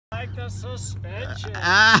like the suspension.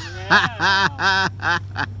 Yeah.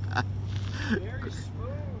 Very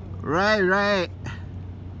smooth. Right, right.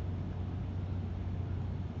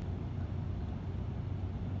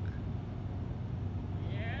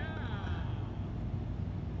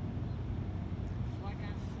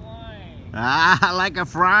 Ah, like a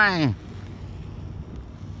frying.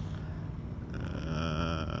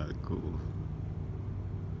 Cool.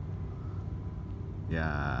 い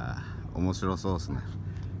やー、面白そうですね。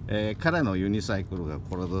彼のユニサイクルが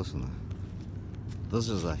これですね。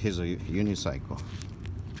This is his unicycle.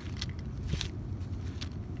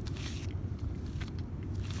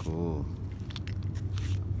 Cool.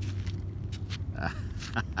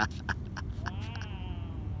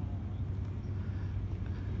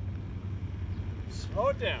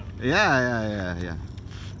 Slow down. Yeah.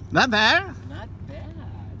 Not bad. Not bad.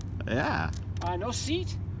 Yeah. No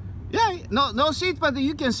seat? Yeah, no seat, but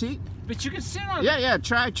you can sit. But you can sit on it. Yeah,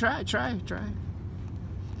 try.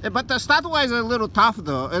 But the start wise is a little tough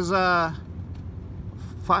though. It's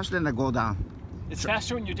faster than I go down. It's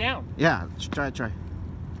faster when you're down. Yeah, try. I'm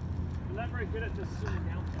not very good at just sitting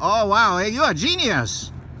down. Oh wow, hey, you're a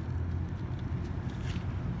genius.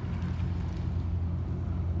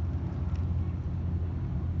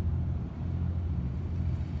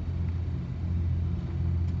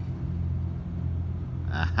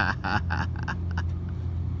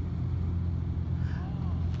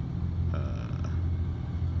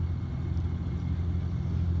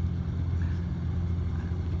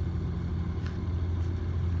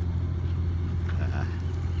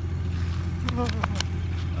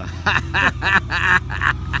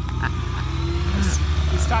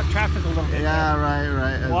 We stopped traffic a little bit. Yeah,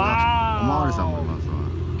 right. Wow.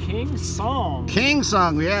 King song. King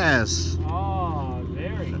song, yes. Oh,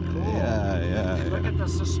 very cool. Yeah. Look at the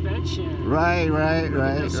suspension. Right.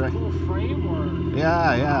 This cool framework.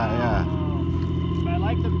 Yeah. I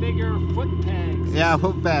like the bigger foot pegs. Yeah,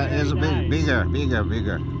 foot peg is nice. bigger.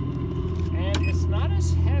 And it's not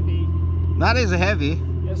as heavy. Not as heavy.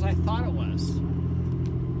 As I thought it was.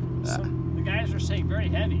 The guys are saying very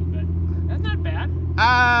heavy, but that's not bad.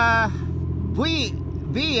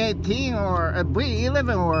 V18 or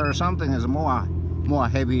V11 or something is more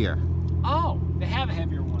heavier. Oh, they have a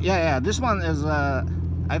heavier one. Yeah. This one is I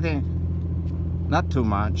think not too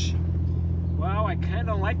much. Wow, I kind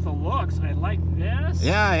of like the looks. I like this.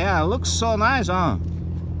 Yeah. It looks so nice, huh?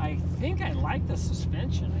 I think I like the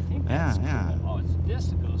suspension. I think that's cool. Yeah. Oh, it's this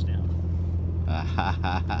that goes down.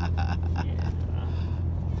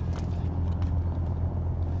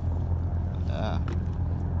 Yeah.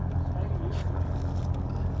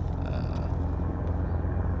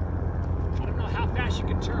 I don't know how fast you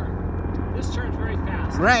can turn. This turns very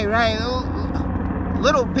fast. Right.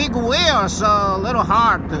 Little big wheel, so a little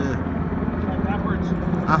hard to. Try backwards. You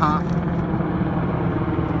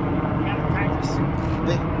gotta practice.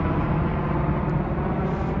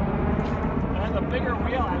 And the bigger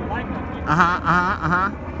wheel, I like that bigger.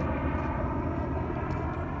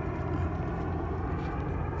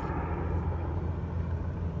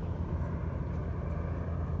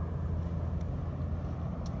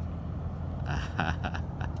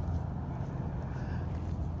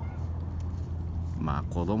まあ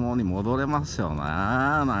子供に戻れますよ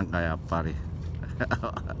な、なんかやっぱり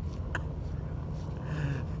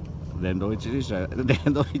電動一輪車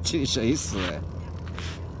いいっすね。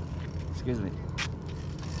Excuse me。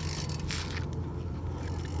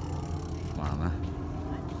まあな、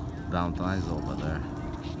Downtown is over there.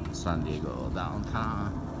 San Diego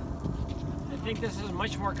downtown. I think this is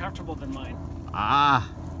much more comfortable than mine.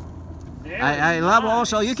 I love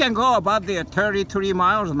also you can go about the 33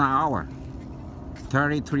 miles an hour.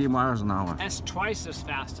 33 miles an hour. That's twice as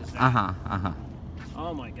fast as that.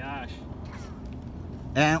 Oh my gosh.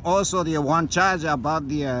 And also the one charge about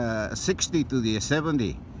the 60 to the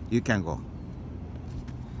 70 you can go.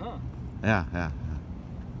 Huh. Yeah.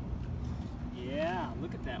 Yeah,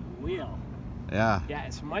 look at that wheel. Yeah,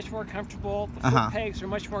 it's much more comfortable. The foot pegs are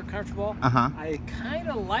much more comfortable. I kind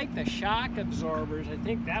of like the shock absorbers. I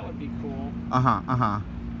think that would be cool.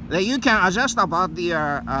 You can adjust about the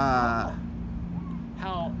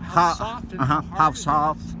how soft and hard. How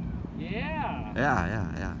soft. Yeah.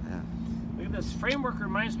 Yeah. Look at this framework.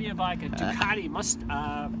 Reminds me of like a Ducati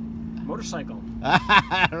motorcycle.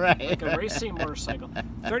 Right. Like a racing motorcycle.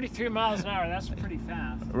 33 miles an hour. That's pretty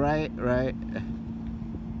fast. Right.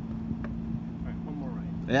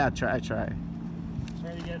 Yeah, try. Try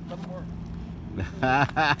to get a little more.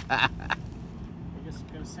 I'm just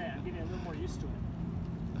gonna say I'm getting a little more used to it.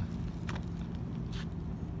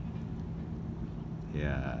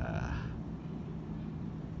 Yeah.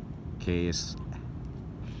 KS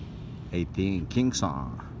 18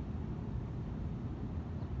 Kingston.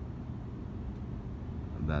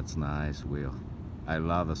 That's nice, Will. I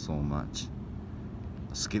love it so much.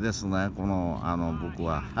 好きですね、この僕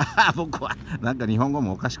は僕はなんか日本語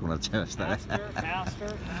もおかしくなっちゃいましたね。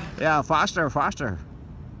いや、faster。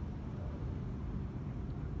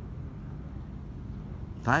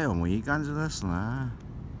太陽もいい感じですね。ま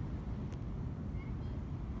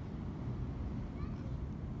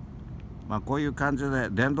あこういう感じで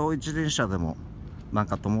電動一輪車でもなん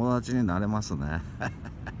か友達になれますね。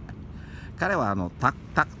彼はタ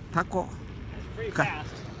コ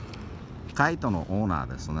カイトのオーナ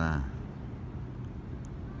ーですね。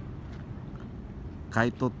カ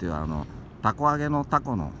イトっていうタコ揚げのタ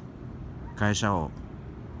コの会社を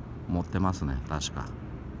持ってますね、確か。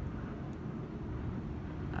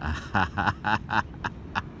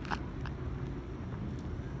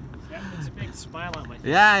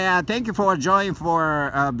Yeah. Thank you for joining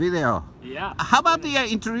for video. Yeah. How about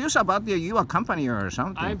introduce about your company or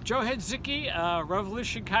something? I'm Joe Hedzicki,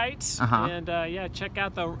 Revolution Kites, and yeah, check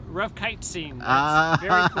out the rough kite scene. That's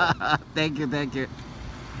very cool. Thank you.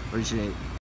 Appreciate it.